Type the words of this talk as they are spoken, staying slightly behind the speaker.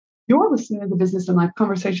You're listening to the Business and Life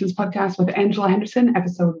Conversations podcast with Angela Henderson,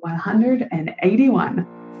 episode 181.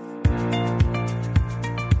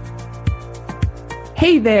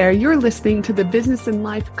 Hey there, you're listening to the Business and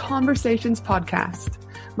Life Conversations podcast.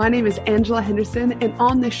 My name is Angela Henderson, and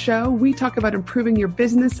on this show, we talk about improving your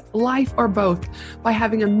business, life, or both by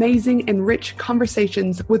having amazing and rich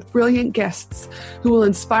conversations with brilliant guests who will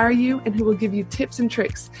inspire you and who will give you tips and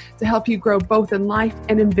tricks to help you grow both in life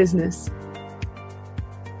and in business.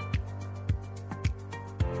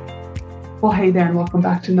 Well, hey there, and welcome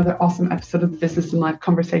back to another awesome episode of the Business and Life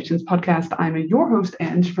Conversations podcast. I'm your host,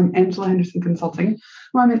 Ange, from Angela Henderson Consulting,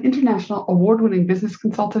 where I'm an international award-winning business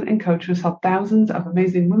consultant and coach who's helped thousands of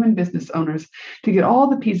amazing women business owners to get all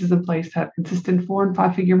the pieces in place to have consistent 4- and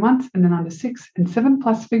 5-figure months and then on to 6- and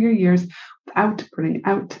 7+ figure years without burning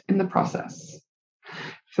out in the process.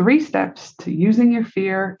 3 steps to using your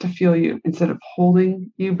fear to fuel you instead of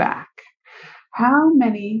holding you back. How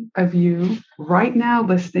many of you right now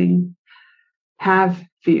listening have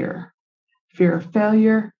fear? Fear of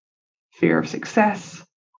failure, fear of success,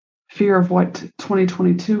 fear of what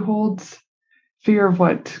 2022 holds, fear of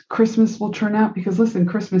what Christmas will turn out. Because listen,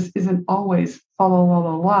 Christmas isn't always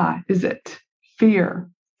la, is it? Fear.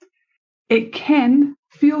 It can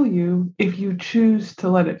fuel you if you choose to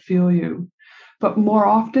let it fuel you. But more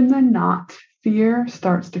often than not, fear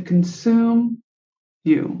starts to consume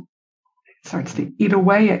you. It starts to eat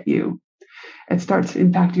away at you. It starts to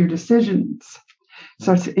impact your decisions.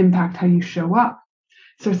 Starts to impact how you show up,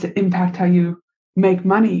 starts to impact how you make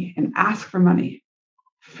money and ask for money.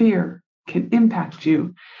 Fear can impact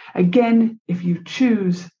you, again, if you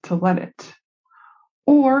choose to let it.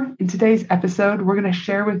 Or in today's episode, we're going to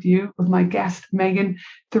share with you, with my guest, Megan,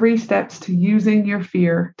 3 steps to using your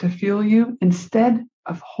fear to fuel you instead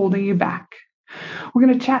of holding you back. We're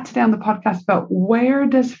going to chat today on the podcast about where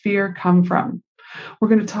does fear come from? We're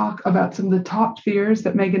going to talk about some of the top fears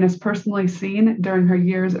that Megan has personally seen during her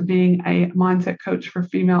years of being a mindset coach for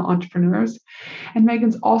female entrepreneurs. And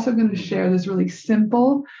Megan's also going to share this really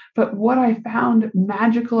simple, but what I found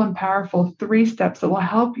magical and powerful 3 steps that will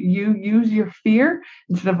help you use your fear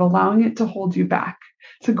instead of allowing it to hold you back.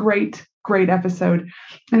 It's a great episode.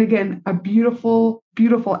 And again, a beautiful,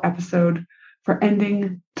 beautiful episode for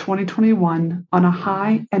ending 2021 on a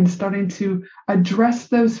high and starting to address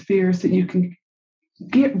those fears that you can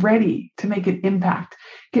get ready to make an impact.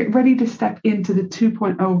 Get ready to step into the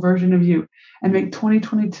 2.0 version of you and make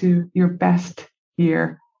 2022 your best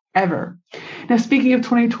year ever. Now, speaking of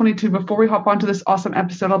 2022, before we hop onto this awesome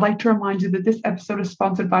episode, I'd like to remind you that this episode is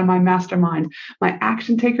sponsored by my mastermind, my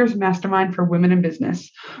Action Takers Mastermind for Women in Business.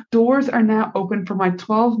 Doors are now open for my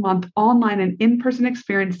 12-month online and in-person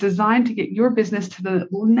experience designed to get your business to the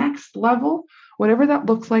next level, whatever that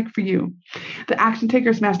looks like for you. The Action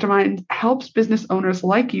Takers Mastermind helps business owners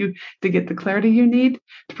like you to get the clarity you need,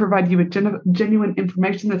 to provide you with genuine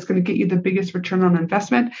information that's going to get you the biggest return on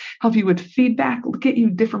investment, help you with feedback, get you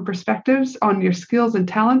different perspectives on your skills and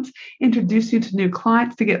talents, introduce you to new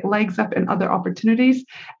clients to get legs up in other opportunities,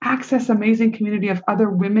 access amazing community of other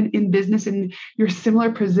women in business in your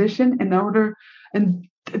similar position and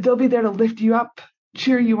they'll be there to lift you up,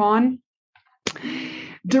 cheer you on.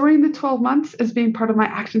 During the 12 months as being part of my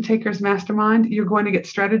Action Takers Mastermind, you're going to get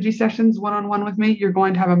strategy sessions one-on-one with me. You're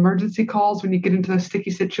going to have emergency calls when you get into those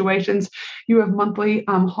sticky situations. You have monthly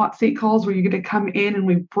hot seat calls where you get to come in and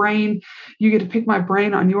you get to pick my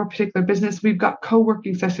brain on your particular business. We've got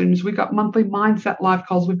co-working sessions. We've got monthly mindset live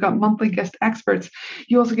calls. We've got monthly guest experts.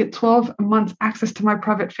 You also get 12 months access to my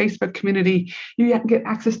private Facebook community. You get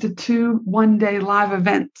access to 2 one-day live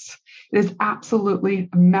events. It is absolutely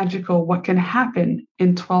magical what can happen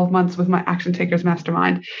in 12 months with my Action Takers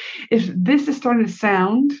Mastermind. If this is starting to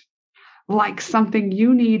sound like something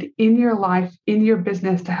you need in your life, in your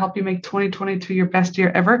business to help you make 2022 your best year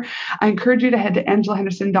ever, I encourage you to head to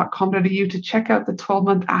angelahenderson.com.au to check out the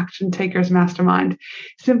 12-month Action Takers Mastermind.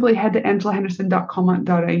 Simply head to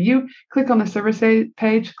angelahenderson.com.au, click on the service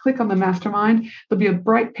page, click on the mastermind. There'll be a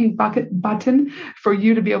bright pink button for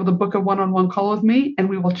you to be able to book a one-on-one call with me, and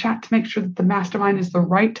we will chat to make sure that the mastermind is the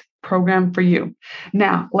right program for you.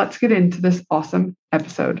 Now, let's get into this awesome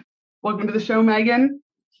episode. Welcome to the show, Megan.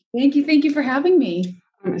 Thank you for having me.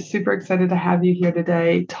 I'm super excited to have you here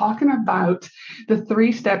today, talking about the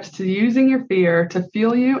 3 steps to using your fear to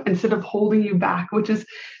fuel you instead of holding you back, which is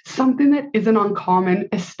something that isn't uncommon,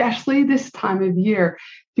 especially this time of year.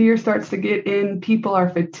 fear starts to get in. People are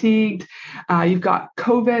fatigued. You've got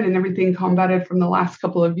COVID and everything combated from the last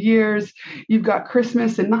couple of years. You've got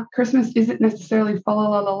Christmas, and not Christmas isn't necessarily fa la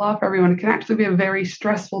la la la for everyone. It can actually be a very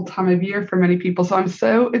stressful time of year for many people. So I'm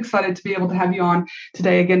so excited to be able to have you on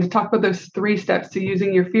today again to talk about those 3 steps to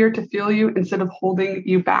using your fear to fuel you instead of holding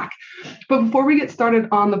you back. But before we get started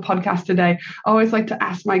on the podcast today, I always like to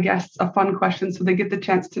ask my guests a fun question so they get the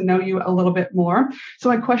chance to know you a little bit more. So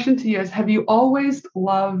my question to you is, have you always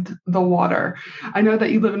loved the water? I know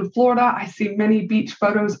that you live in Florida. I see many beach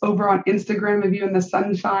photos over on Instagram of you in the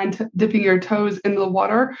sunshine, dipping your toes in the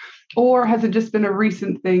water. Or has it just been a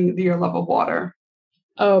recent thing, your love of water?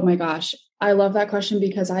 Oh my gosh. I love that question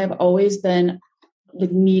because I have always been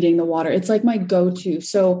needing the water. It's like my go-to.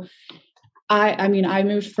 So I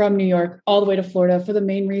moved from New York all the way to Florida for the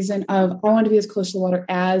main reason of I wanted to be as close to the water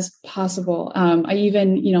as possible. I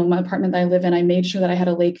even, my apartment that I live in, I made sure that I had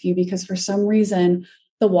a lake view because for some reason,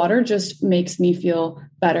 the water just makes me feel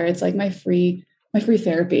better. It's like my free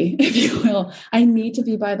therapy, if you will. I need to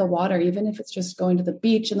be by the water, even if it's just going to the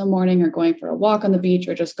beach in the morning or going for a walk on the beach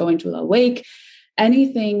or just going to a lake,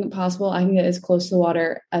 anything possible. I can get as close to the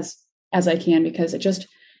water as I can because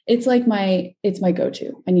it's my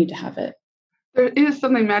go-to. I need to have it. There is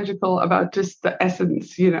something magical about just the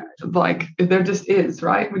essence, like there just is,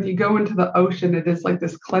 right? When you go into the ocean, it is like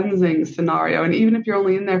this cleansing scenario. And even if you're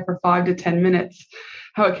only in there for 5 to 10 minutes,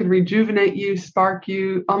 how it can rejuvenate you, spark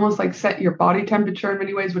you, almost like set your body temperature in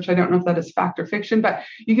many ways, which I don't know if that is fact or fiction, but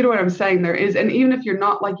you get what I'm saying. There is, and even if you're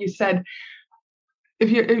not, like you said,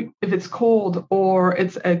 if it's cold or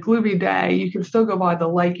it's a gloomy day, you can still go by the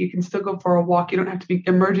lake. You can still go for a walk. You don't have to be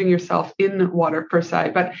immersing yourself in water per se,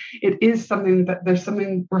 but it is something that there's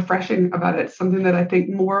something refreshing about it, something that I think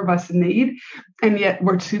more of us need. And yet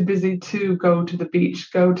we're too busy to go to the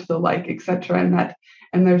beach, go to the lake, etc.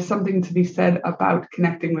 And there's something to be said about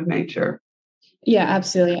connecting with nature. Yeah,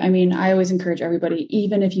 absolutely. I mean, I always encourage everybody,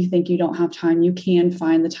 even if you think you don't have time, you can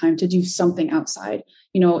find the time to do something outside.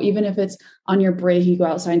 Even if it's on your break, you go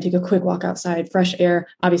outside and take a quick walk outside, fresh air.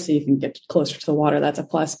 Obviously, you can get closer to the water. That's a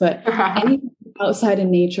plus. But anything outside in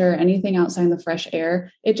nature, anything outside in the fresh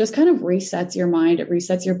air, it just kind of resets your mind. It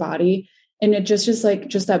resets your body. And it just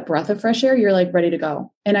that breath of fresh air, you're like ready to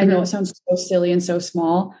go. And I know it sounds so silly and so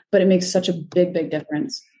small, but it makes such a big, big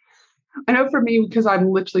difference. I know for me, because I'm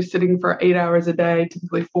literally sitting for 8 hours a day,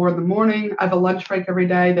 typically 4 in the morning. I have a lunch break every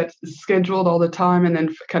day that's scheduled all the time, and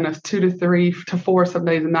then kind of 2 to 3 to 4 some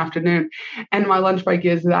days in the afternoon. And my lunch break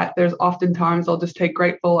is that there's oftentimes I'll just take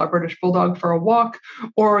Grateful, our British Bulldog, for a walk,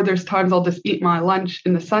 or there's times I'll just eat my lunch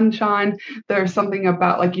in the sunshine. There's something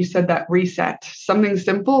about, like you said, that reset, something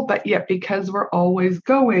simple, but yet because we're always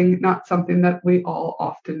going, not something that we all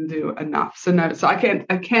often do enough. So I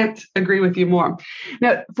can't agree with you more.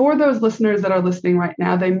 Now, for those listeners that are listening right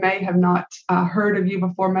now, they may have not heard of you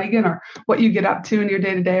before, Megan, or what you get up to in your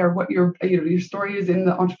day-to-day, or what your story is in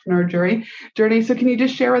the entrepreneur journey. So can you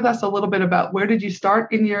just share with us a little bit about where did you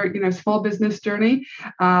start in your small business journey,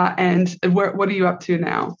 and what are you up to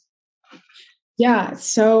now? Yeah.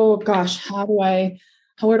 So gosh,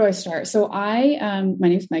 where do I start? So my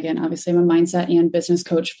name is Megan. Obviously, I'm a mindset and business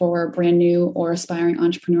coach for brand new or aspiring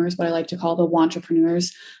entrepreneurs, what I like to call the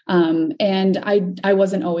wantrepreneurs. And I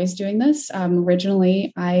wasn't always doing this.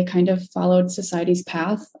 Originally, I kind of followed society's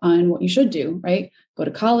path on what you should do, right? Go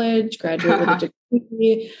to college, graduate with a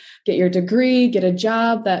degree, get your degree, get a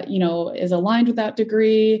job that, is aligned with that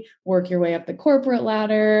degree, work your way up the corporate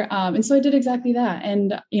ladder. And so I did exactly that.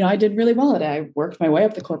 And, I did really well at it. I worked my way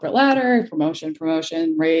up the corporate ladder, promotion,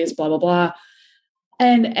 raise, blah, blah, blah.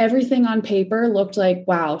 And everything on paper looked like,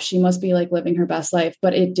 wow, she must be like living her best life,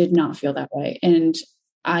 but it did not feel that way. And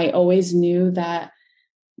I always knew that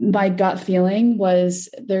my gut feeling was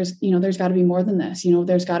there's got to be more than this.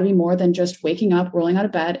 There's got to be more than just waking up, rolling out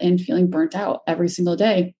of bed and feeling burnt out every single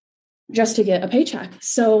day just to get a paycheck.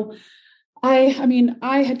 So I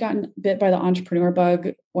had gotten bit by the entrepreneur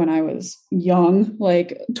bug when I was young,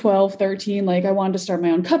 like 12, 13. Like I wanted to start my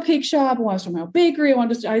own cupcake shop. I wanted to start my own bakery.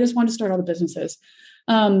 I just wanted to start all the businesses.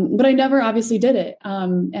 But I never obviously did it.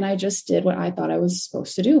 And I just did what I thought I was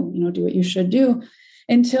supposed to do, do what you should do.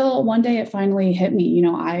 Until one day it finally hit me.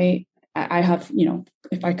 I have,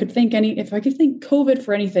 if I could thank COVID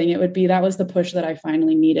for anything, it would be, that was the push that I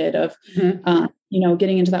finally needed of,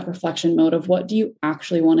 getting into that reflection mode of what do you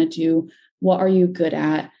actually want to do? What are you good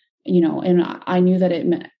at? And I knew that it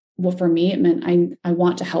meant, well, for me, it meant I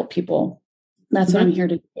want to help people. That's what I'm here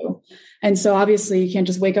to do. And so obviously you can't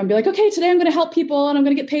just wake up and be like, okay, today I'm going to help people and I'm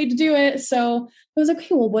going to get paid to do it. So I was like,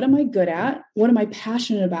 okay, well, what am I good at? What am I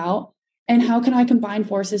passionate about? And how can I combine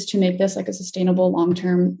forces to make this like a sustainable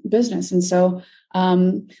long-term business? And so,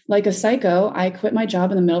 like a psycho, I quit my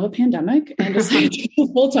job in the middle of a pandemic and decided to go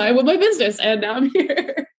full time with my business. And now I'm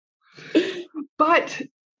here. But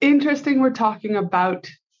interesting, we're talking about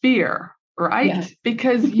fear, right? Yeah.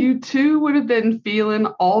 Because you too would have been feeling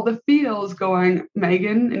all the feels going,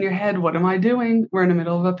 Megan, in your head, what am I doing? We're in the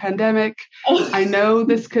middle of a pandemic. I know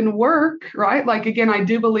this can work, right? Like, again, I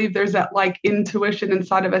do believe there's that like intuition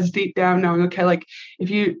inside of us deep down knowing, okay, like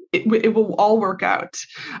it will all work out.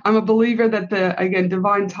 I'm a believer that again,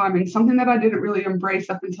 divine timing, something that I didn't really embrace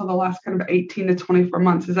up until the last kind of 18 to 24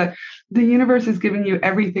 months is that the universe is giving you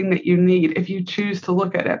everything that you need if you choose to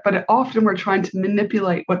look at it. But often we're trying to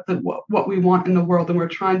manipulate what we want in the world, and we're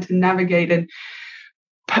trying to navigate and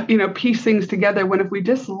piece things together, when if we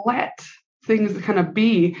just let things kind of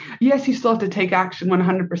be, yes, you still have to take action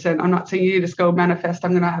 100%. I'm not saying you just go manifest,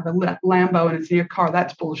 I'm going to have a Lambo and it's in your car.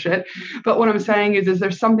 That's bullshit. But what I'm saying is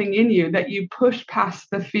there's something in you that you push past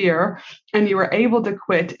the fear and you were able to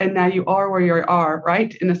quit. And now you are where you are,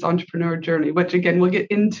 right? In this entrepreneur journey, which again, we'll get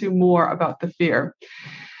into more about the fear.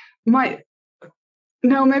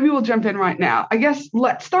 No, maybe we'll jump in right now. I guess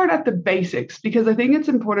let's start at the basics, because I think it's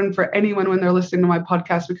important for anyone when they're listening to my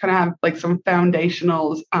podcast, we kind of have like some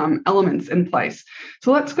foundational elements in place.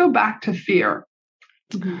 So let's go back to fear.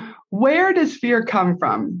 Where does fear come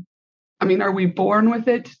from? I mean, are we born with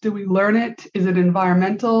it? Do we learn it? Is it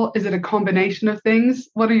environmental? Is it a combination of things?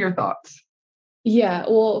 What are your thoughts? Yeah,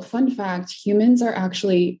 well, fun fact, humans are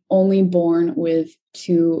actually only born with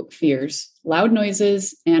two fears: loud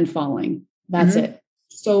noises and falling. That's it.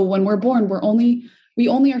 So when we're born, we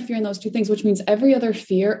only are fearing those two things, which means every other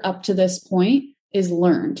fear up to this point is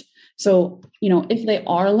learned. So, if they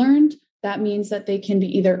are learned, that means that they can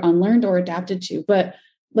be either unlearned or adapted to. But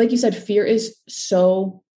like you said, fear is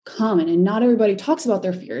so common and not everybody talks about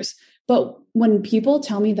their fears. But when people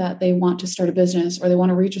tell me that they want to start a business or they want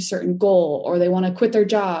to reach a certain goal or they want to quit their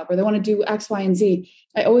job or they want to do X, Y, and Z,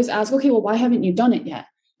 I always ask, okay, well, why haven't you done it yet?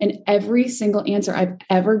 And every single answer I've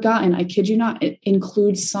ever gotten, I kid you not, it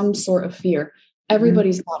includes some sort of fear.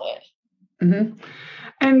 Everybody's got it.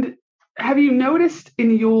 And have you noticed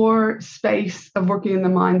in your space of working in the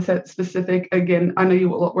mindset specific, again, I know you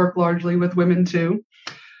work largely with women too,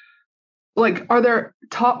 like, are there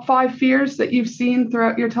top 5 fears that you've seen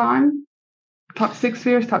throughout your time? Top 6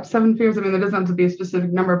 fears, top 7 fears? I mean, there doesn't have to be a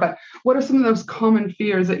specific number, but what are some of those common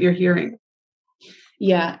fears that you're hearing?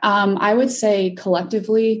 Yeah, I would say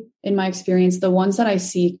collectively, in my experience, the ones that I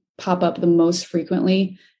see pop up the most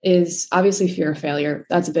frequently is obviously fear of failure.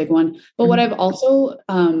 That's a big one. But what I've also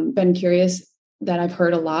been curious that I've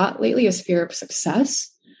heard a lot lately is fear of success.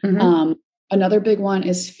 Another big one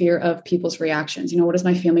is fear of people's reactions. What is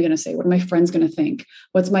my family going to say? What are my friends going to think?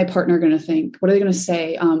 What's my partner going to think? What are they going to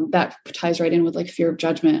say? That ties right in with like fear of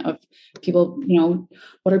judgment of people.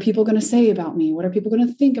 What are people going to say about me? What are people going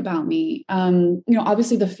to think about me?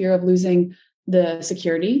 Obviously the fear of losing the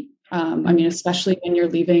security. Especially when you're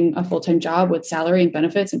leaving a full-time job with salary and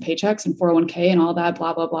benefits and paychecks and 401k and all that,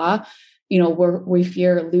 blah, blah, blah. We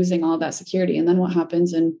fear losing all that security. And then what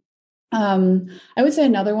happens? And I would say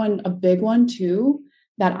another one, a big one too,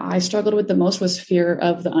 that I struggled with the most was fear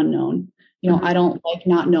of the unknown. I don't like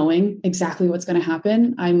not knowing exactly what's going to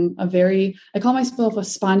happen. I call myself a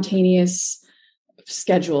spontaneous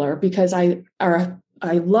scheduler because I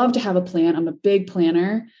love to have a plan. I'm a big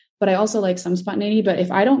planner, but I also like some spontaneity. But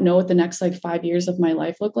if I don't know what the next 5 years of my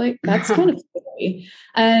life look like, that's kind of scary.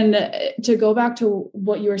 And to go back to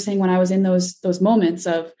what you were saying when I was in those moments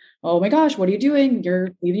of, oh my gosh, what are you doing? You're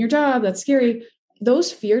leaving your job. That's scary.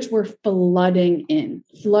 Those fears were flooding in,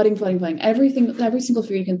 flooding. Every single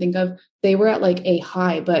fear you can think of, they were at like a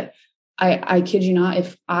high. But I kid you not,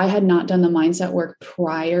 if I had not done the mindset work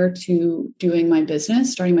prior to starting my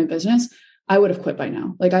business, I would have quit by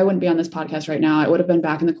now. Like I wouldn't be on this podcast right now. I would have been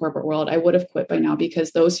back in the corporate world. I would have quit by now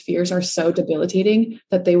because those fears are so debilitating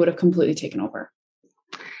that they would have completely taken over.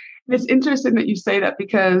 It's interesting that you say that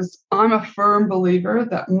because I'm a firm believer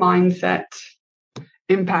that mindset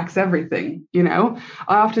impacts everything. I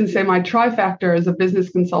often say my trifecta as a business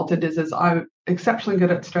consultant is I'm exceptionally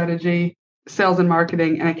good at strategy, sales and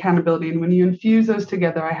marketing, and accountability. And when you infuse those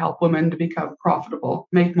together, I help women to become profitable,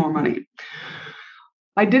 make more money.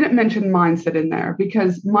 I didn't mention mindset in there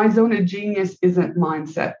because my zone of genius isn't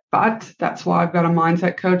mindset, but that's why I've got a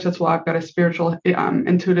mindset coach. That's why I've got a spiritual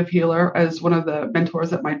intuitive healer as one of the mentors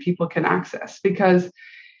that my people can access, because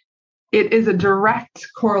it is a direct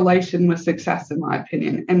correlation with success, in my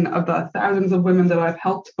opinion. And of the thousands of women that I've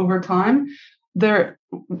helped over time,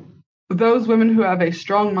 those women who have a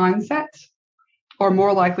strong mindset are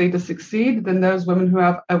more likely to succeed than those women who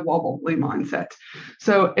have a wobbly mindset.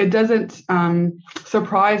 So it doesn't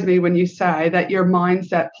surprise me when you say that your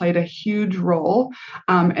mindset played a huge role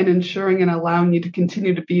in ensuring and allowing you to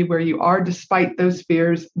continue to be where you are despite those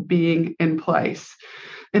fears being in place.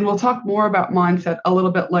 And we'll talk more about mindset a little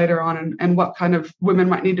bit later on and what kind of women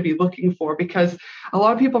might need to be looking for, because a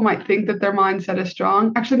lot of people might think that their mindset is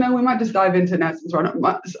strong. Actually, no, we might just dive into in essence.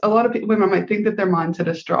 A lot of women might think that their mindset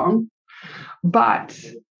is strong, but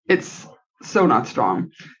it's so not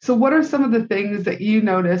strong. So what are some of the things that you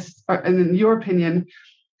notice, and in your opinion,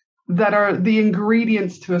 that are the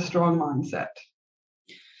ingredients to a strong mindset?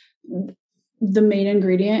 The main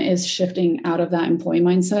ingredient is shifting out of that employee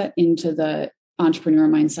mindset into the entrepreneur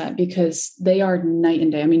mindset, because they are night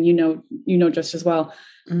and day. I mean, you know just as well.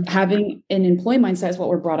 Mm-hmm. Having an employee mindset is what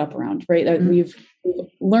we're brought up around, right? That we've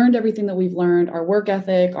learned everything that we've learned, our work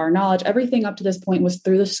ethic, our knowledge, everything up to this point was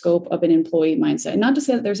through the scope of an employee mindset. And not to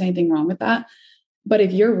say that there's anything wrong with that, but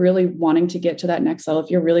if you're really wanting to get to that next level, if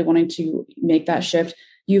you're really wanting to make that shift,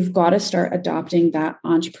 you've got to start adopting that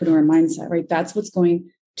entrepreneur mindset, right? That's what's going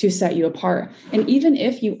to set you apart. And even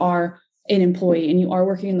if you are an employee and you are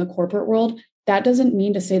working in the corporate world, that doesn't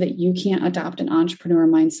mean to say that you can't adopt an entrepreneur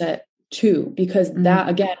mindset too, because that,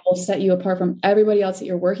 again, will set you apart from everybody else that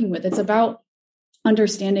you're working with. It's about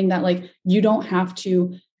understanding that, like, you don't have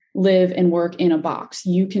to live and work in a box.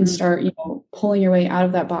 You can start, pulling your way out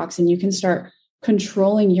of that box, and you can start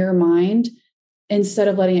controlling your mind instead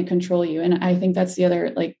of letting it control you. And I think that's the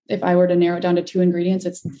other, like, if I were to narrow it down to two ingredients,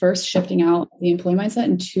 it's first, shifting out the employee mindset,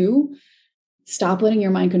 and two, stop letting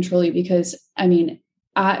your mind control you. Because I mean,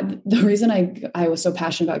 the reason I was so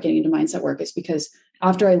passionate about getting into mindset work is because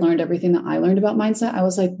after I learned everything that I learned about mindset, I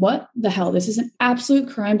was like, what the hell? This is an absolute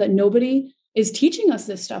crime that nobody is teaching us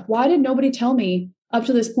this stuff. Why did nobody tell me up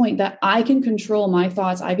to this point that I can control my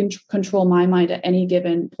thoughts? I can control my mind at any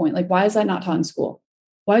given point. Like, why is that not taught in school?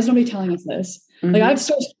 Why is nobody telling us this? Mm-hmm. Like, I've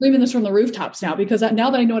started screaming this from the rooftops now, because now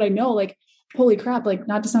that I know what I know, like, holy crap, like,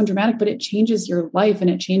 not to sound dramatic, but it changes your life and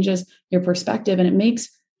it changes your perspective, and it makes,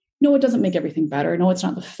 no, it doesn't make everything better. No, it's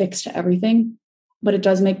not the fix to everything, but it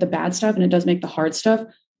does make the bad stuff, and it does make the hard stuff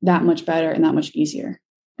that much better and that much easier.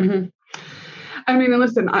 Mm-hmm. I mean, and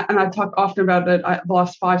listen, I talk often about that. I've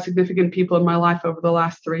lost 5 significant people in my life over the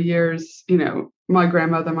last 3 years, my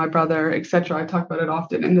grandmother, my brother, etc. I talk about it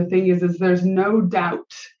often. And the thing is there's no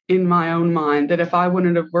doubt in my own mind that if I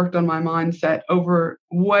wouldn't have worked on my mindset over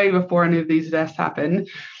way before any of these deaths happened,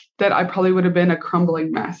 that I probably would have been a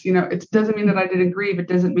crumbling mess. It doesn't mean that I didn't grieve. It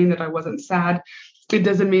doesn't mean that I wasn't sad. It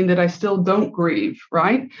doesn't mean that I still don't grieve,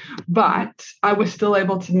 right? But I was still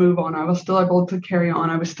able to move on. I was still able to carry on.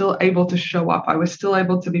 I was still able to show up. I was still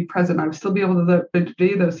able to be present. I was still be able to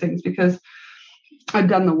do those things because I'd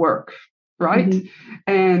done the work, right? Mm-hmm.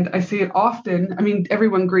 And I see it often. I mean,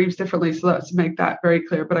 everyone grieves differently, so let's make that very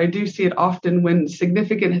clear. But I do see it often when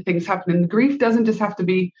significant things happen. And grief doesn't just have to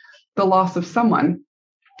be the loss of someone.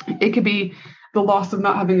 It could be the loss of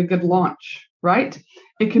not having a good launch, right?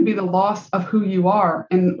 It could be the loss of who you are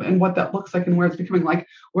and what that looks like and where it's becoming. Like,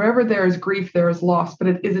 wherever there is grief, there is loss, but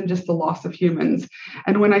it isn't just the loss of humans.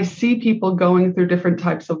 And when I see people going through different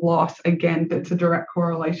types of loss, again, it's a direct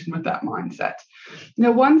correlation with that mindset.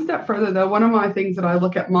 Now, one step further, though, one of my things that I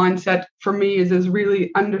look at mindset for me is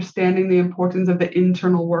really understanding the importance of the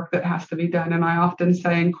internal work that has to be done. And I often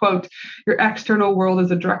say, and quote, your external world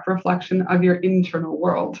is a direct reflection of your internal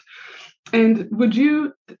world. And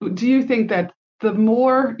do you think that the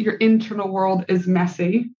more your internal world is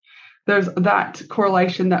messy, there's that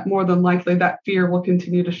correlation that more than likely that fear will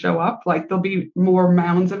continue to show up? Like, there'll be more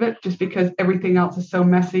mounds of it just because everything else is so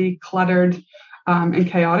messy, cluttered, and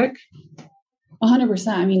chaotic? 100%.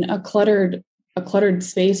 I mean, a cluttered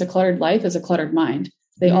space, a cluttered life is a cluttered mind.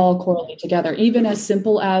 They all correlate together. Even as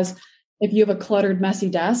simple as, if you have a cluttered, messy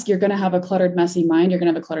desk, you're going to have a cluttered, messy mind. You're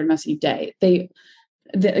going to have a cluttered, messy day.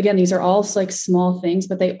 Again, these are all like small things,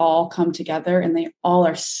 but they all come together and they all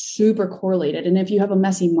are super correlated. And if you have a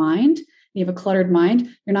messy mind, you have a cluttered mind,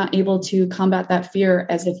 you're not able to combat that fear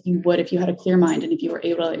as if you would if you had a clear mind and if you were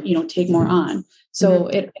able to, take more on. So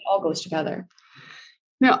it all goes together.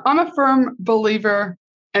 Now, I'm a firm believer,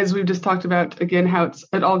 as we've just talked about, again, how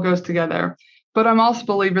it all goes together. But I'm also a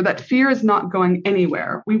believer that fear is not going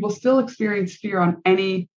anywhere. We will still experience fear on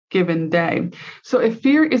any given day. So if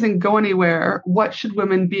fear isn't going anywhere, what should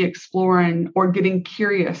women be exploring or getting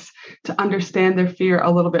curious to understand their fear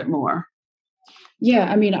a little bit more?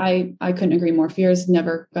 Yeah, I mean, I couldn't agree more. Fear is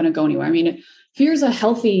never going to go anywhere. I mean, fear is a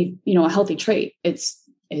healthy trait. It's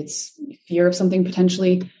fear of something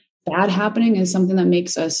potentially bad happening is something that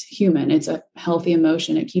makes us human. It's a healthy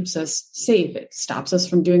emotion. It keeps us safe. It stops us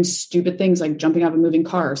from doing stupid things like jumping out of a moving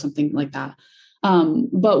car or something like that.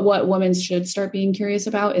 But what women should start being curious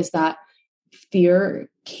about is that fear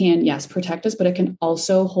can, yes, protect us, but it can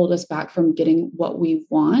also hold us back from getting what we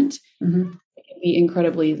want. Mm-hmm. It can be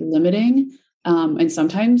incredibly limiting, and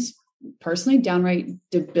sometimes personally downright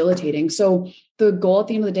debilitating. So the goal at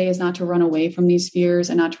the end of the day is not to run away from these fears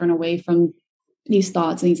and not to run away from these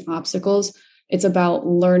thoughts and these obstacles. It's about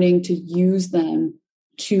learning to use them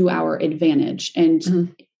to our advantage. And,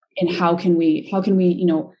 mm-hmm. and how can we, like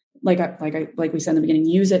we said in the beginning,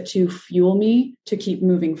 use it to fuel me to keep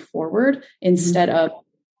moving forward instead mm-hmm. of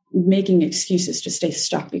making excuses to stay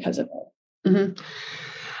stuck because of it. Mm-hmm.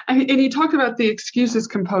 And you talked about the excuses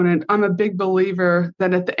component. I'm a big believer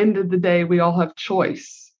that at the end of the day, we all have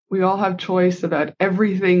choice. We all have choice about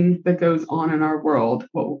everything that goes on in our world.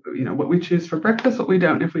 What we choose for breakfast, what we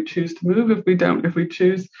don't. If we choose to move, if we don't. If we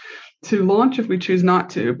choose to launch, if we choose not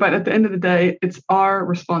to. But at the end of the day, it's our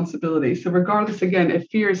responsibility. So regardless, again, if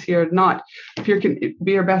fear is here, fear can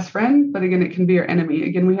be our best friend, but again, it can be our enemy.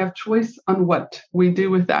 Again, we have choice on what we do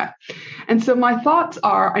with that. And so my thoughts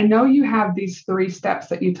are, I know you have these 3 steps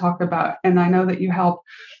that you talk about, and I know that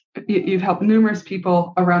you've helped numerous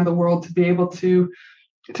people around the world to be able to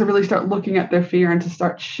really start looking at their fear and to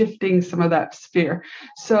start shifting some of that fear.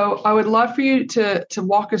 So I would love for you to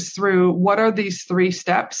walk us through what are these 3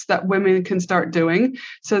 steps that women can start doing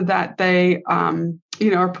so that they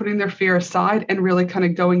are putting their fear aside and really kind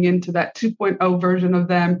of going into that 2.0 version of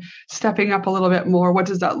them, stepping up a little bit more. What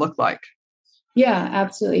does that look like? Yeah,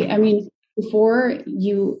 absolutely. I mean, before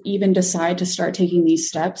you even decide to start taking these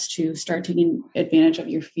steps to start taking advantage of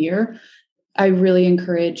your fear, I really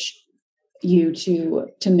encourage you to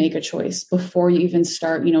make a choice before you even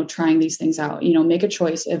start, trying these things out. Make a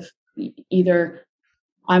choice. If either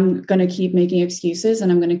I'm going to keep making excuses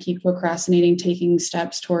and I'm going to keep procrastinating, taking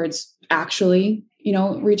steps towards actually,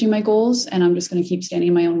 reaching my goals, and I'm just going to keep standing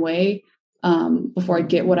in my own way before I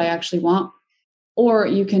get what I actually want. Or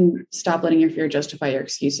you can stop letting your fear justify your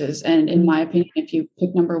excuses. And in my opinion, if you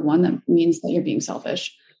pick number 1, that means that you're being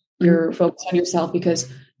selfish. You're focused on yourself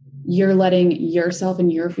because you're letting yourself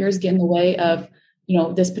and your fears get in the way of,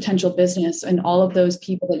 this potential business and all of those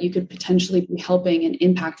people that you could potentially be helping and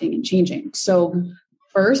impacting and changing. So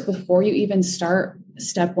first, before you even start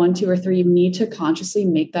step 1, 2, or 3, you need to consciously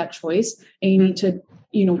make that choice, and you need to,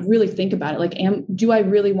 really think about it. Like, do I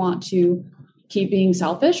really want to keep being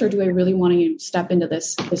selfish, or do I really want to step into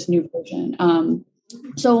this new version?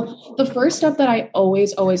 So the first step that I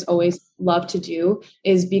always love to do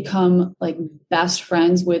is become like best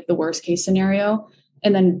friends with the worst case scenario.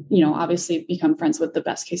 And then, obviously become friends with the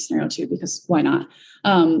best case scenario too, because why not?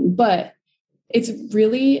 But it's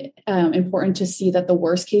really important to see that the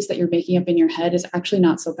worst case that you're making up in your head is actually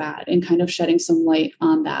not so bad, and kind of shedding some light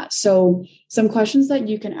on that. So some questions that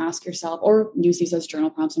you can ask yourself, or use these as journal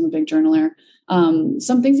prompts. I'm a big journaler.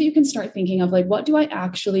 Some things that you can start thinking of, like, what do I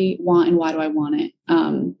actually want and why do I want it?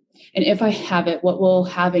 And if I have it, what will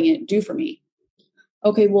having it do for me?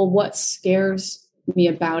 Okay, well, what scares me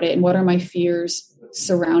about it, and what are my fears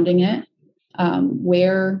surrounding it?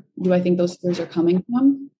 Where do I think those fears are coming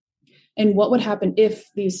from? And what would happen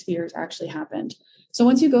if these fears actually happened? So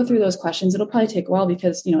once you go through those questions, it'll probably take a while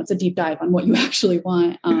because, it's a deep dive on what you actually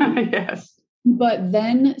want. Yes. But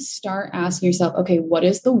then start asking yourself, okay, what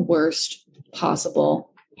is the worst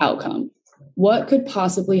possible outcome? What could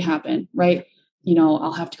possibly happen, right?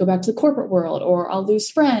 I'll have to go back to the corporate world, or I'll lose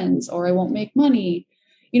friends, or I won't make money,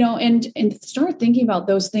 and start thinking about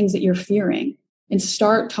those things that you're fearing, and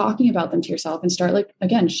start talking about them to yourself, and start, like,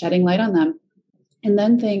 again, shedding light on them. And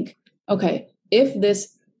then think, okay, if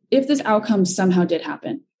this outcome somehow did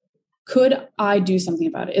happen, could I do something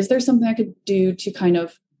about it? Is there something I could do to kind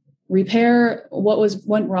of repair what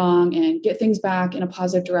went wrong and get things back in a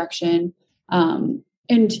positive direction? And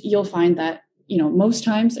you'll find that, most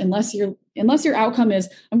times, unless your outcome is,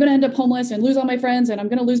 I'm going to end up homeless and lose all my friends, and I'm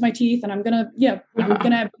going to lose my teeth, and I'm going to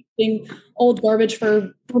have eating old garbage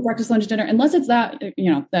for breakfast, lunch, dinner. Unless it's that,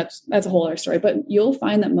 that's a whole other story. But you'll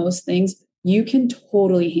find that most things you can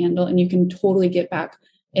totally handle, and you can totally get back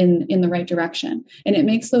in the right direction. And it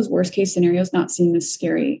makes those worst case scenarios not seem as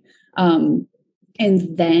scary. And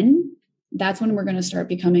then that's when we're going to start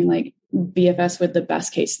becoming like BFS with the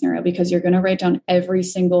best case scenario, because you're going to write down every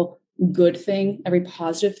single good thing, every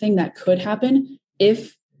positive thing that could happen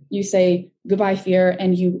if you say goodbye fear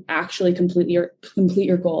and you actually complete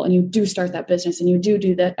your goal, and you do start that business, and you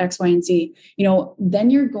do that X, Y, and Z. Then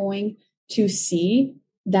you're going to see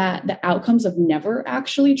that the outcomes of never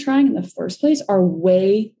actually trying in the first place are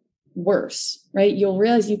way worse, right? You'll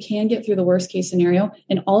realize you can get through the worst case scenario,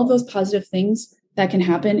 and all of those positive things that can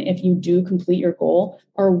happen if you do complete your goal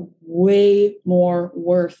are way more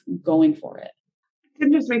worth going for it. It's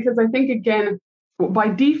interesting because I think, again, by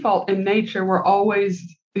default in nature, we're always,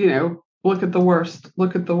 look at the worst,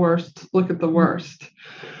 look at the worst, look at the worst.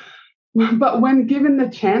 But when given the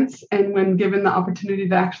chance and when given the opportunity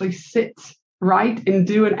to actually sit right and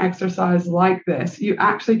do an exercise like this, you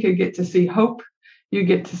actually could get to see hope. You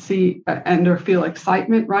get to see and or feel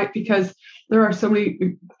excitement, right? Because there are so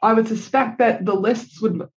many, I would suspect that the lists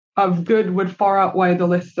of good would far outweigh the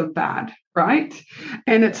lists of bad, right?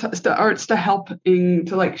 And it's to helping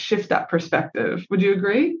to like shift that perspective. Would you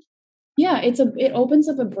agree? Yeah, it opens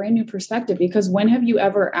up a brand new perspective, because when have you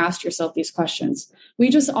ever asked yourself these questions? We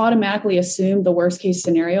just automatically assume the worst case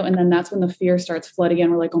scenario, and then that's when the fear starts flooding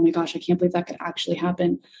in. We're like, oh my gosh, I can't believe that could actually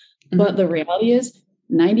happen. Mm-hmm. But the reality is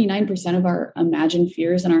 99% of our imagined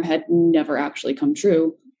fears in our head never actually come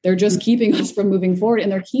true. They're just keeping us from moving forward,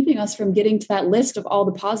 and they're keeping us from getting to that list of all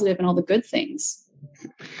the positive and all the good things.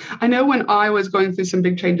 I know when I was going through some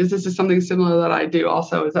big changes, this is something similar that I do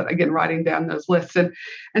also, is that, again, writing down those lists and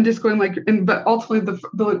just going but ultimately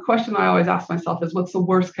the question I always ask myself is, what's the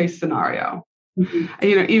worst case scenario? Mm-hmm.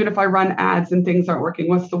 Even if I run ads and things aren't working,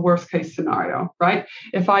 what's the worst case scenario, right?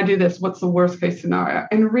 If I do this, what's the worst case scenario?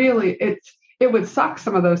 And really it would suck,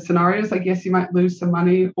 some of those scenarios. Like, yes, you might lose some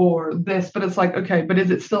money or this, but it's like, okay, but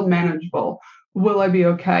is it still manageable? Will I be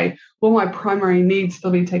okay? Will my primary needs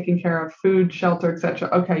still be taken care of? Food, shelter, etc.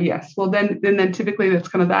 Okay, yes. Well, then typically that's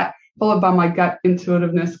kind of that, followed by my gut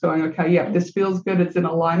intuitiveness going, okay, yeah, this feels good. It's in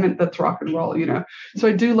alignment. Let's rock and roll, So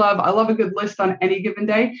I love a good list on any given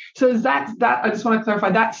day. So is that I just want to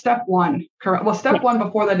clarify that step one, correct? Well, step one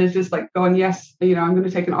before that is just like going, yes, I'm going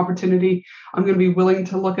to take an opportunity. I'm going to be willing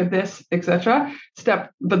to look at this, etc.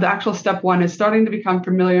 But the actual step one is starting to become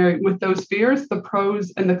familiar with those fears, the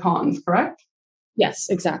pros and the cons, correct? Yes,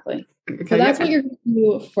 exactly. Okay, so that's what you're going to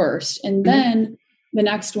do first. And then the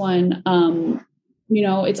next one,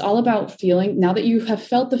 it's all about feeling, now that you have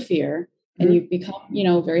felt the fear and you've become,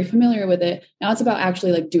 very familiar with it. Now it's about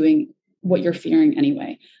actually like doing what you're fearing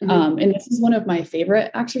anyway. And this is one of my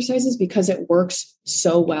favorite exercises because it works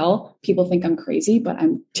so well. People think I'm crazy, but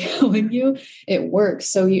I'm telling you, it works.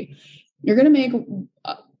 So you're going to make,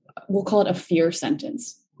 we'll call it a fear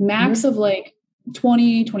sentence, max of like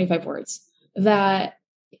 20, 25 words, that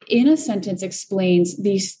in a sentence explains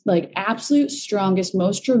these like absolute strongest,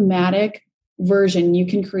 most dramatic version you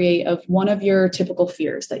can create of one of your typical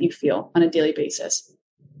fears that you feel on a daily basis.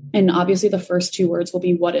 And obviously the first two words will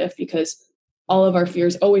be what if, because all of our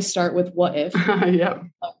fears always start with what if. Yep.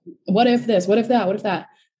 What if this, what if that, what if that?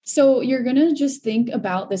 So you're going to just think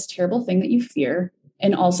about this terrible thing that you fear,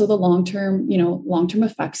 and also the long-term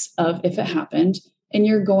effects of if it happened, and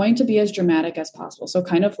you're going to be as dramatic as possible. So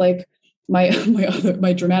kind of like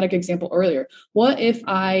my dramatic example earlier. What if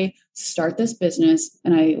I start this business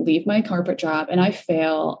and I leave my corporate job and I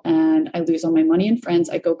fail and I lose all my money and friends?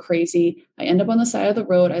 I go crazy. I end up on the side of the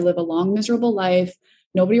road. I live a long, miserable life.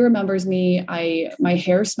 Nobody remembers me. My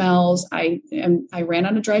hair smells. I ran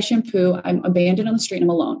out of dry shampoo. I'm abandoned on the street and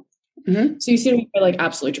I'm alone. Mm-hmm. So you see, they're like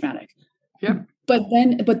absolutely dramatic. Yeah.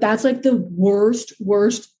 But that's like the worst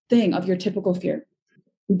thing of your typical fear.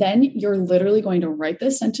 Then you're literally going to write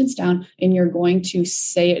this sentence down and you're going to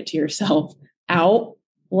say it to yourself out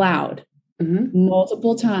loud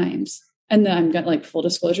multiple times. And then I'm going to, like, full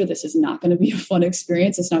disclosure, this is not going to be a fun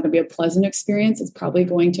experience. It's not going to be a pleasant experience. It's probably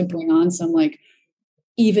going to bring on some like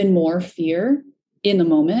even more fear in the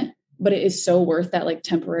moment, but it is so worth that like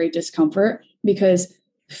temporary discomfort, because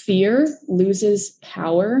fear loses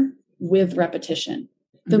power with repetition.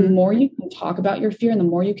 The more you can talk about your fear and the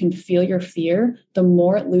more you can feel your fear, the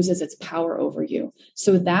more it loses its power over you.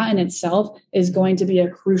 So that in itself is going to be a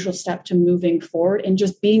crucial step to moving forward and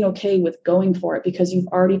just being okay with going for it, because you've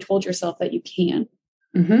already told yourself that you can.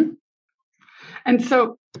 Mm-hmm. And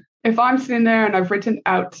so if I'm sitting there and I've written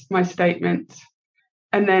out my statement,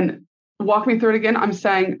 and then walk me through it again, I'm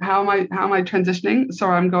saying, how am I transitioning? So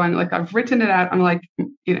I'm going like, I've written it out. I'm like,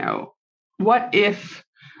 what if,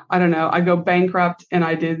 I don't know, I go bankrupt and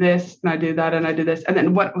I do this and I do that and I do this. And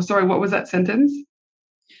then what was that sentence?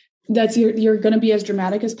 That's you're going to be as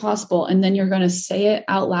dramatic as possible. And then you're going to say it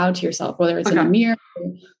out loud to yourself, whether it's in a mirror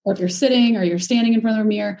or if you're sitting or you're standing in front of a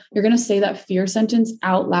mirror, you're going to say that fear sentence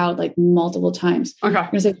out loud, like multiple times. Okay. You're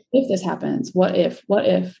going to say, if this happens, what if?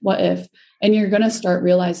 And you're going to start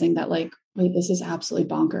realizing that like, wait, this is absolutely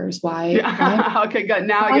bonkers. Why? Okay, good.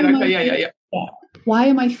 Now I get it. Okay, yeah. Why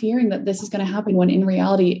am I fearing that this is going to happen when in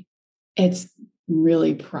reality, it's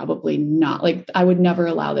really probably not? Like, I would never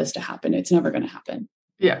allow this to happen. It's never going to happen.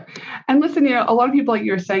 Yeah. And listen, a lot of people, like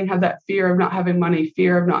you were saying, have that fear of not having money,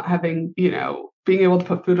 fear of not having, being able to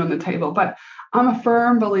put food on the table. But I'm a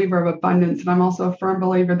firm believer of abundance. And I'm also a firm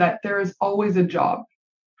believer that there is always a job.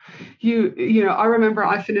 I remember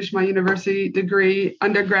I finished my university degree,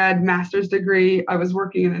 undergrad, master's degree. I was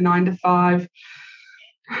working in a 9 to 5.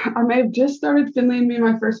 I may have just started Finley being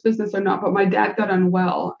my first business or not, but my dad got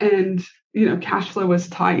unwell and, cash flow was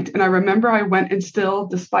tight. And I remember I went and still,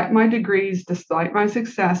 despite my degrees, despite my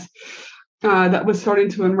success, that was starting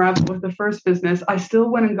to unravel with the first business, I still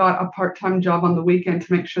went and got a part-time job on the weekend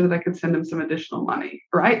to make sure that I could send him some additional money,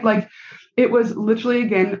 right? Like it was literally,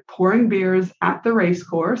 again, pouring beers at the race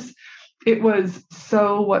course. It was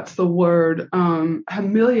so,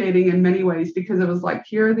 humiliating in many ways, because it was like,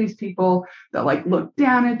 here are these people that like look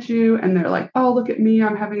down at you and they're like, oh, look at me,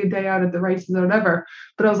 I'm having a day out at the races or whatever.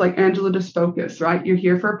 But I was like, Angela, just focus, right? You're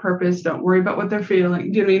here for a purpose. Don't worry about what they're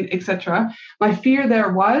feeling, etc. My fear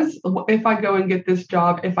there was, if I go and get this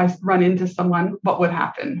job, if I run into someone, what would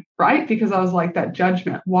happen, right? Because I was like, that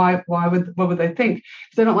judgment, what would they think?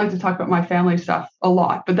 Because I don't like to talk about my family stuff a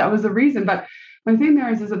lot, but that was the reason. But my thing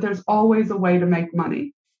there is that there's always a way to make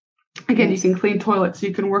money. Again, yes. You can clean toilets,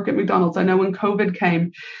 you can work at McDonald's. I know when COVID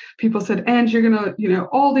came, people said, and you're going to,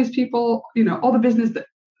 all these people, all the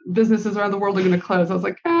businesses around the world are going to close. I was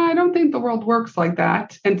like, I don't think the world works like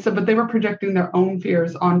that. And so, but they were projecting their own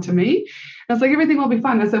fears onto me. And I was like, everything will be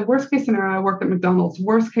fine. I said, worst case scenario, I work at McDonald's.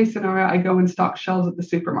 Worst case scenario, I go and stock shelves at the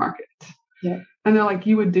supermarket. Yeah. And they're like,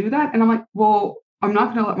 you would do that? And I'm like, well, I'm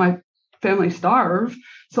not going to let my family starve.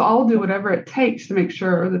 So I'll do whatever it takes to make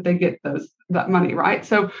sure that they get that money, right?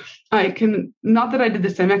 So I can, not that I did the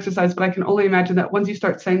same exercise, but I can only imagine that once you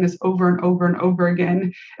start saying this over and over and over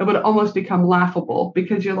again, it would almost become laughable,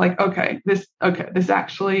 because you're like, this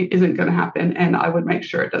actually isn't going to happen, and I would make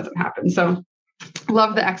sure it doesn't happen. So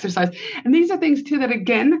love the exercise. And these are things too that,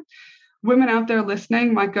 again, women out there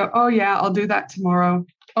listening might go, oh yeah, I'll do that tomorrow.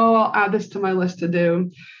 Oh, I'll add this to my list to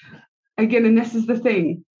do. Again, and this is the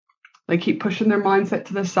thing. They keep pushing their mindset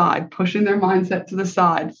to the side,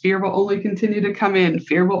 Fear will only continue to come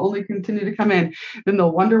in. Then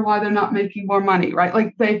they'll wonder why they're not making more money, right?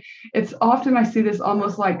 Like it's often, I see this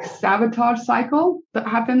almost like sabotage cycle that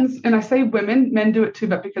happens. And I say women, men do it too,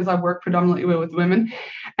 but because I work predominantly with women.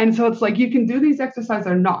 And so it's like, you can do these exercises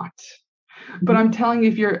or not. But I'm telling you,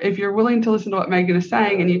 if you're willing to listen to what Megan is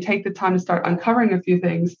saying, and you take the time to start uncovering a few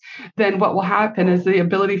things, then what will happen is the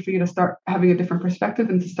ability for you to start having a different perspective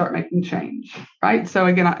and to start making change, right? So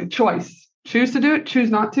again, choose to do it, choose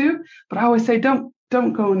not to. But I always say, don't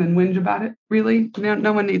go in and whinge about it. Really,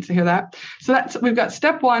 no one needs to hear that. So we've got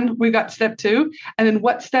step 1, we've got step 2, and then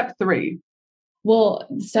what's step 3? Well,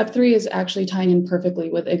 step 3 is actually tying in perfectly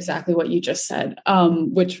with exactly what you just said,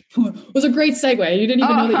 which was a great segue. You didn't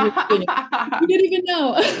even know that you didn't even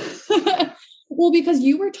know. Well, because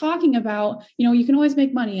you were talking about, you can always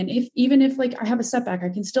make money. And even if like I have a setback, I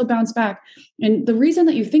can still bounce back. And the reason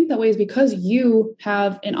that you think that way is because you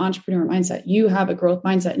have an entrepreneur mindset, you have a growth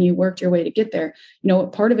mindset, and you worked your way to get there.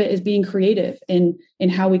 Part of it is being creative in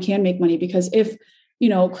how we can make money. Because if,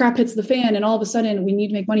 crap hits the fan and all of a sudden we need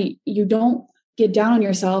to make money, you don't get down on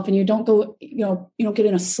yourself and you don't go, you don't get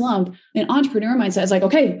in a slump. An entrepreneur mindset is like,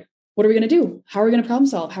 okay, what are we going to do? How are we going to problem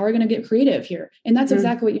solve? How are we going to get creative here? And that's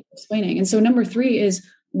exactly what you're explaining. And so number 3 is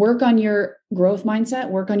work on your growth mindset,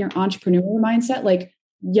 work on your entrepreneur mindset, like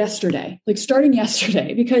starting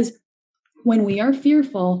yesterday, because when we are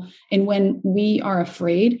fearful and when we are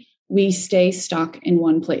afraid, we stay stuck in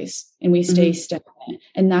one place and we stay stagnant.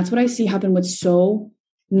 And that's what I see happen with so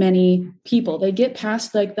many people. They get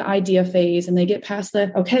past like the idea phase and they get past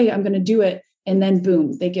the, okay, I'm going to do it. And then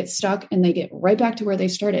boom, they get stuck and they get right back to where they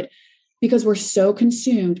started, because we're so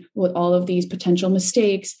consumed with all of these potential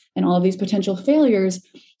mistakes and all of these potential failures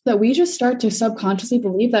that we just start to subconsciously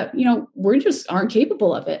believe that, we just aren't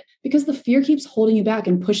capable of it, because the fear keeps holding you back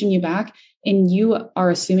and pushing you back. And you are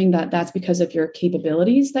assuming that that's because of your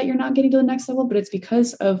capabilities that you're not getting to the next level, but it's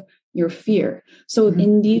because of your fear. So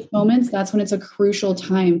in these moments, that's when it's a crucial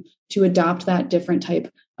time to adopt that different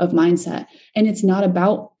type of mindset. And it's not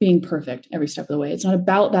about being perfect every step of the way. It's not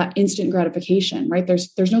about that instant gratification, right?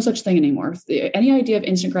 There's no such thing anymore. Any idea of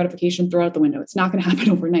instant gratification, throw it out the window. It's not going to happen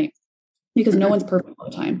overnight, because no one's perfect all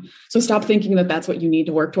the time. So stop thinking that that's what you need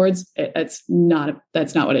to work towards. That's not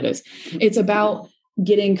what it is. It's about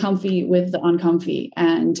getting comfy with the uncomfy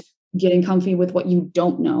and getting comfy with what you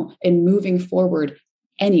don't know and moving forward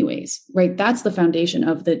anyways, right? That's the foundation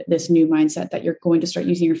of this new mindset that you're going to start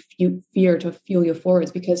using your fear to fuel you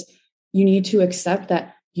forwards, because you need to accept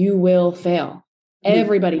that you will fail.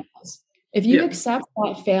 Everybody does. If you accept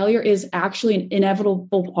that failure is actually an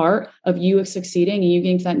inevitable part of you succeeding and you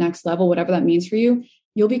getting to that next level, whatever that means for you,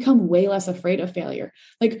 you'll become way less afraid of failure.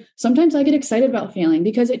 Like sometimes I get excited about failing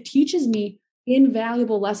because it teaches me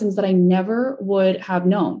invaluable lessons that I never would have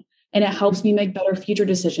known. And it helps me make better future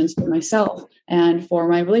decisions for myself and for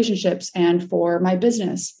my relationships and for my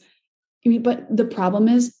business. I mean, but the problem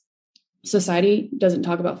is society doesn't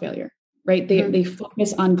talk about failure, right? They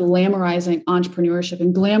focus on glamorizing entrepreneurship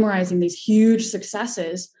and glamorizing these huge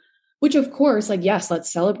successes, which of course, like, yes,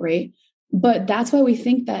 let's celebrate. But that's why we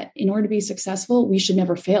think that in order to be successful, we should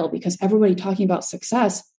never fail, because everybody talking about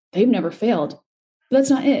success, they've never failed. But that's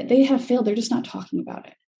not it. They have failed. They're just not talking about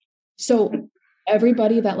it. So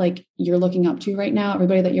everybody that like you're looking up to right now,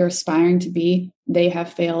 everybody that you're aspiring to be, they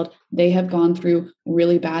have failed. They have gone through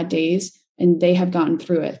really bad days and they have gotten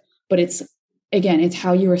through it. But it's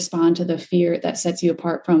how you respond to the fear that sets you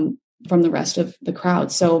apart from the rest of the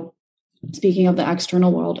crowd. So speaking of the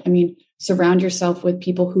external world, I mean, surround yourself with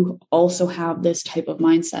people who also have this type of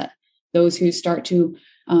mindset, those who start to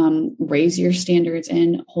raise your standards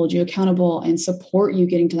and hold you accountable and support you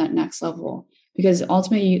getting to that next level. Because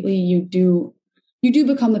ultimately you do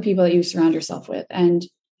become the people that you surround yourself with. And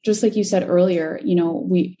just like you said earlier, you know,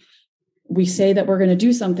 we say that we're going to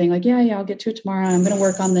do something like, yeah, I'll get to it tomorrow. I'm going to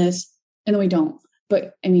work on this. And then we don't.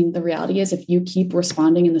 But I mean, the reality is if you keep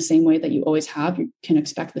responding in the same way that you always have, you can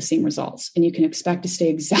expect the same results and you can expect to stay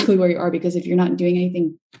exactly where you are, because if you're not doing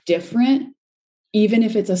anything different, even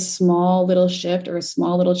if it's a small little shift or a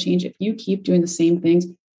small little change, if you keep doing the same things,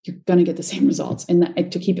 you're going to get the same results.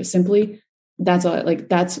 And to keep it simply, that's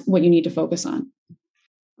what you need to focus on.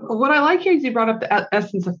 What I like here is you brought up the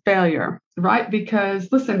essence of failure, right?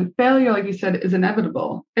 Because listen, failure, like you said, is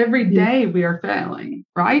inevitable. Every day we are failing,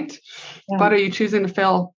 right? Yeah. But are you choosing to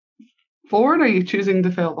fail forward or are you choosing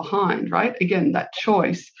to fail behind, right? Again, that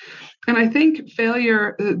choice. And I think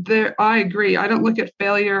failure, I agree. I don't look at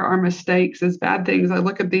failure or mistakes as bad things. I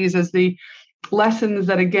look at these as the lessons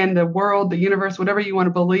that, again, the world, the universe, whatever you want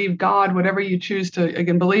to believe, God, whatever you choose to,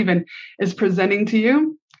 again, believe in, is presenting to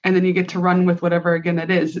you. And then you get to run with whatever, again, it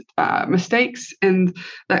is. Mistakes and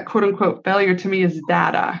that quote unquote failure to me is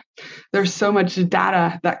data. There's so much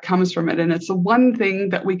data that comes from it. And it's the one thing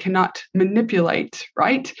that we cannot manipulate,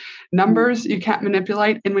 right? Numbers, you can't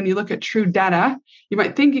manipulate. And when you look at true data, you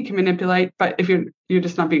might think you can manipulate, but if you're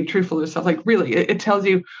just not being truthful to yourself, like really, it tells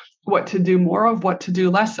you what to do more of, what to do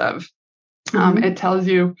less of. It tells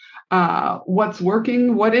you what's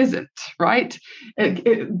working, what isn't, right?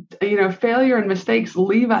 Failure and mistakes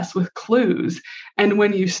leave us with clues. And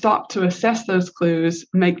when you stop to assess those clues,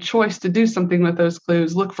 make choice to do something with those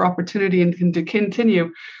clues, look for opportunity and to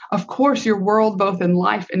continue, of course, your world, both in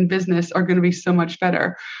life and business, are going to be so much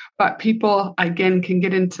better. But people, again, can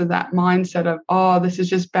get into that mindset of, oh, this is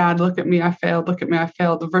just bad. Look at me, I failed. Look at me, I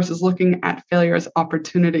failed, versus looking at failure as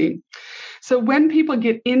opportunity. So when people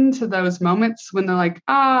get into those moments when they're like,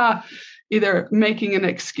 either making an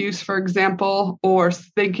excuse, for example, or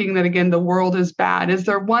thinking that, again, the world is bad, is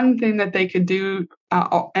there one thing that they could do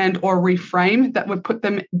or reframe that would put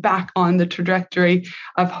them back on the trajectory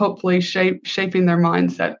of hopefully shaping their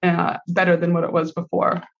mindset better than what it was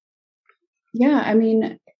before? Yeah, I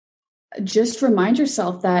mean, just remind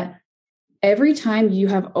yourself that every time you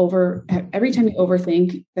overthink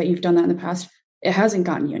that you've done that in the past, it hasn't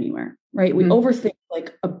gotten you anywhere, right? We overthink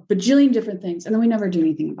like a bajillion different things and then we never do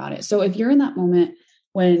anything about it. So if you're in that moment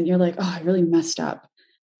when you're like, oh, I really messed up,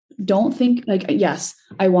 don't think like, yes,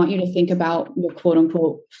 I want you to think about your quote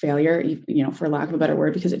unquote failure, for lack of a better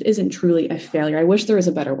word, because it isn't truly a failure. I wish there was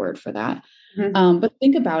a better word for that. But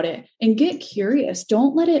think about it and get curious.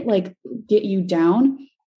 Don't let it like get you down.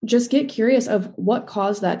 Just get curious of what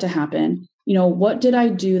caused that to happen. What did I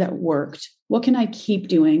do that worked? What can I keep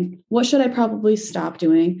doing? What should I probably stop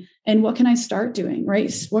doing? And what can I start doing,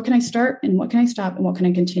 right? What can I start and what can I stop and what can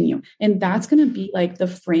I continue? And that's going to be like the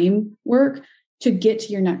framework to get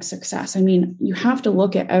to your next success. I mean, you have to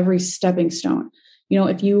look at every stepping stone.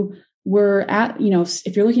 If you were at,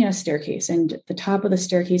 if you're looking at a staircase and the top of the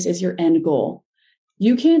staircase is your end goal,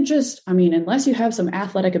 you can't just, unless you have some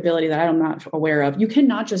athletic ability that I'm not aware of, you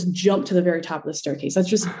cannot just jump to the very top of the staircase. That's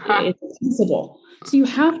just, it's impossible. So you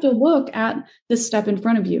have to look at the step in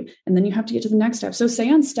front of you, and then you have to get to the next step. So say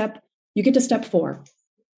you get to step 4.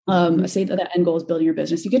 Say that end goal is building your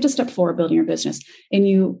business. You get to step 4, building your business, and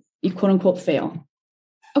you quote unquote fail.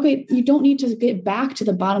 Okay. You don't need to get back to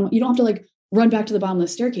the bottom. You don't have to like run back to the bottom of the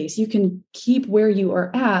staircase. You can keep where you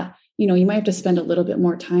are at. You might have to spend a little bit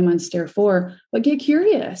more time on stair 4, but get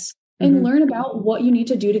curious and learn about what you need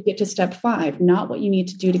to do to get to step 5, not what you need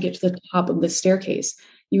to do to get to the top of the staircase.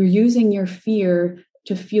 You're using your fear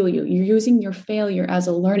to fuel you. You're using your failure as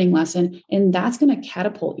a learning lesson, and that's going to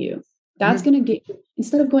catapult you. That's going to get,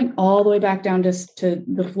 instead of going all the way back down to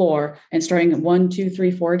the floor and starting at 1, 2,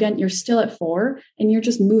 3, 4 again, you're still at 4 and you're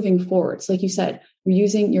just moving forward. So like you said, you're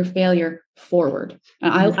using your failure forward.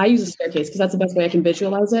 And I use a staircase because that's the best way I can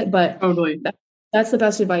visualize it. But totally, that's the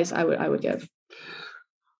best advice I would give.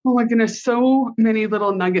 Oh my goodness, so many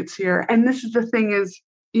little nuggets here. And this is the thing is,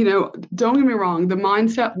 don't get me wrong, the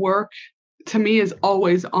mindset work to me is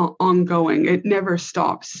always ongoing. It never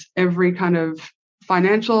stops. Every kind of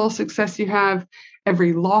financial success you have,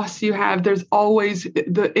 every loss you have, there's always,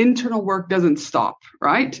 the internal work doesn't stop,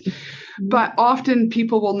 right? But often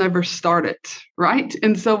people will never start it, right?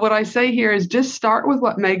 And so what I say here is just start with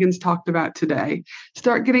what Megan's talked about today.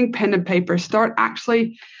 Start getting pen and paper. Start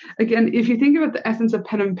actually, again, if you think about the essence of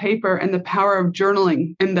pen and paper and the power of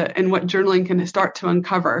journaling and what journaling can start to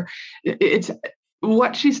uncover, it's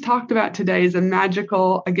what she's talked about today is a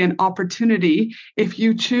magical, again, opportunity if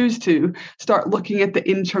you choose to start looking at the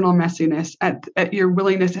internal messiness, at your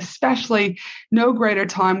willingness, especially no greater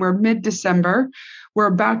time. We're mid-December. We're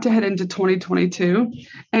about to head into 2022.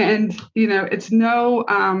 And, it's no,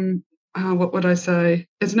 what would I say?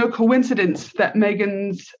 It's no coincidence that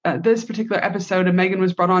Megan's, this particular episode of Megan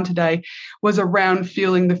was brought on today was around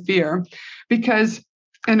feeling the fear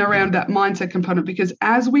and around that mindset component, because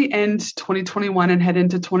as we end 2021 and head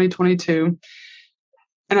into 2022,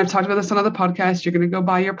 and I've talked about this on other podcasts, you're going to go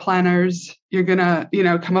buy your planners, you're going to,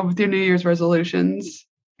 come up with your New Year's resolutions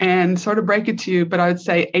and sort of break it to you. But I would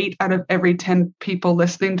say 8 out of every 10 people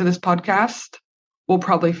listening to this podcast will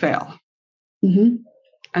probably fail. Mm-hmm.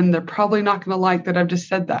 And they're probably not going to like that I've just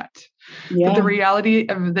said that. Yeah. But the reality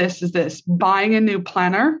of this is this: buying a new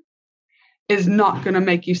planner is not going to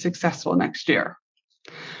make you successful next year.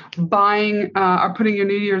 Buying or putting your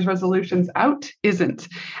New Year's resolutions out isn't.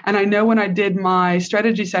 And I know when I did my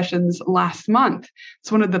strategy sessions last month,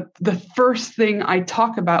 it's one of the first thing I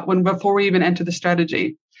talk about before we even enter the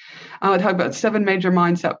strategy. I talk about 7 major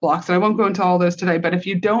mindset blocks, and I won't go into all those today, but if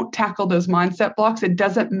you don't tackle those mindset blocks, it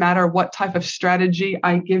doesn't matter what type of strategy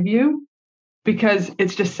I give you, because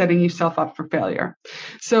it's just setting yourself up for failure.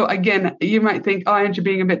 So again, you might think, oh, aren't you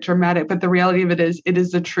being a bit dramatic? But the reality of it is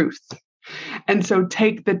the truth. And so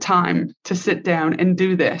take the time to sit down and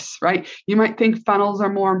do this, right? You might think funnels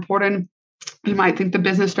are more important. You might think the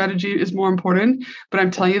business strategy is more important, but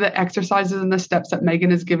I'm telling you the exercises and the steps that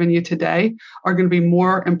Megan has given you today are going to be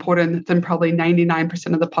more important than probably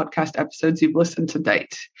 99% of the podcast episodes you've listened to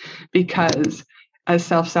date, because as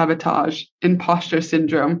self-sabotage, imposter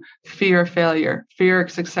syndrome, fear of failure, fear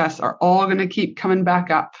of success are all going to keep coming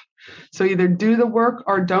back up. So either do the work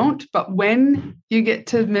or don't. But when you get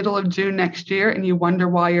to middle of June next year and you wonder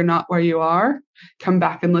why you're not where you are, come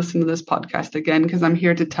back and listen to this podcast again, because I'm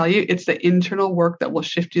here to tell you it's the internal work that will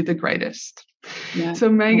shift you the greatest. Yeah. So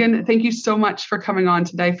Megan, thank you so much for coming on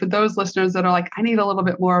today. For those listeners that are like, I need a little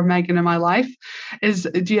bit more of Megan in my life,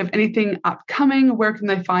 do you have anything upcoming? Where can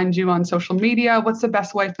they find you on social media? What's the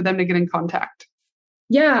best way for them to get in contact?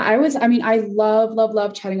 Yeah, I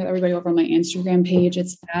love chatting with everybody over on my Instagram page.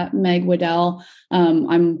 It's at Meg Waddell.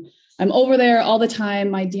 I'm over there all the time.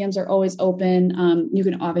 My DMs are always open. You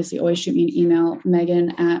can obviously always shoot me an email,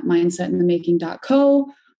 megan@mindsetinthemaking.co,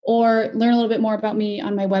 or learn a little bit more about me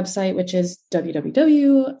on my website, which is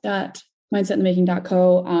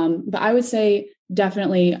www.mindsetinthemaking.co. But I would say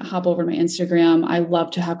definitely hop over to my Instagram. I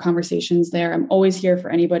love to have conversations there. I'm always here for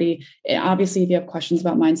anybody. Obviously, if you have questions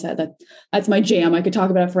about mindset, that's my jam. I could talk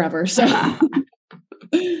about it forever. So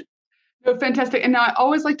Oh, fantastic. And now I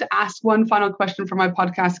always like to ask one final question for my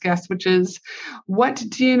podcast guests, which is, what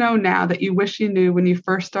do you know now that you wish you knew when you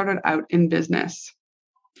first started out in business?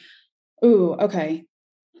 Ooh, okay.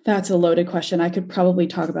 That's a loaded question. I could probably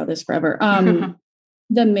talk about this forever.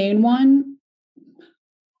 The main one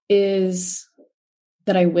is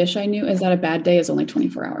that I wish I knew is that a bad day is only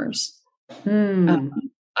 24 hours. I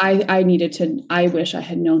wish I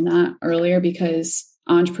had known that earlier, because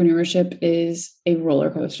entrepreneurship is a roller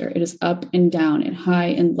coaster. It is up and down and high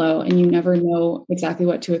and low, and you never know exactly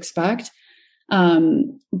what to expect.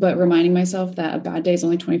 But reminding myself that a bad day is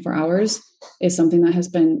only 24 hours is something that has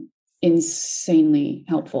been insanely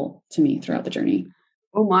helpful to me throughout the journey.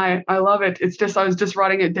 Oh my, I love it. It's just, I was just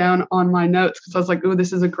writing it down on my notes because I was like, oh,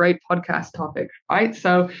 this is a great podcast topic, right?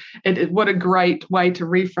 So what a great way to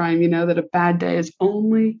reframe, that a bad day is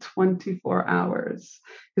only 24 hours.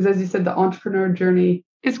 Because as you said, the entrepreneur journey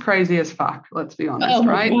is crazy as fuck. Let's be honest, Oh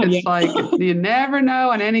right? God, It's like you never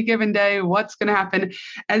know on any given day what's going to happen.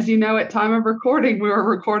 As you know, at time of recording, we were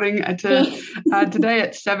recording today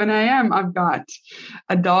at 7 a.m. I've got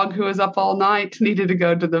a dog who was up all night, needed to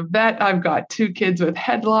go to the vet. I've got 2 kids with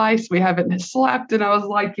head lice. We haven't slept. And I was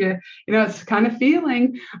like, it's kind of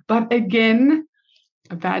feeling. But again,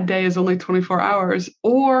 a bad day is only 24 hours.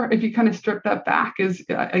 Or if you kind of strip that back,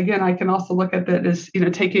 again, I can also look at that as,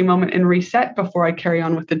 taking a moment and reset before I carry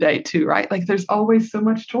on with the day too, right? Like there's always so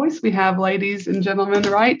much choice we have, ladies and gentlemen,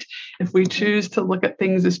 right? If we choose to look at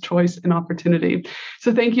things as choice and opportunity.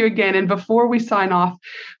 So thank you again. And before we sign off,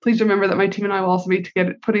 please remember that my team and I will also be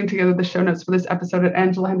putting together the show notes for this episode at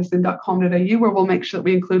angelahenderson.com.au, where we'll make sure that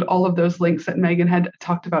we include all of those links that Megan had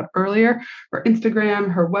talked about earlier, her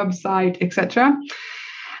Instagram, her website, etc.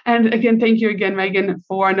 And again, thank you again, Megan,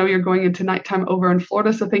 I know you're going into nighttime over in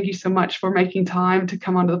Florida. So thank you so much for making time to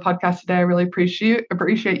come onto the podcast today. I really appreciate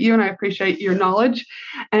you, and I appreciate your knowledge.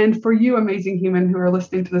 And for you, amazing human who are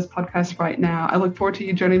listening to this podcast right now, I look forward to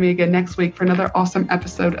you joining me again next week for another awesome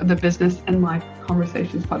episode of the Business and Life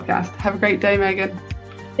Conversations podcast. Have a great day, Megan.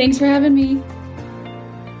 Thanks for having me.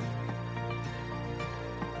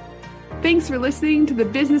 Thanks for listening to the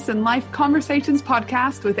Business and Life Conversations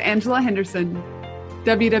podcast with Angela Henderson.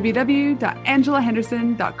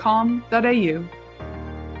 www.angelahenderson.com.au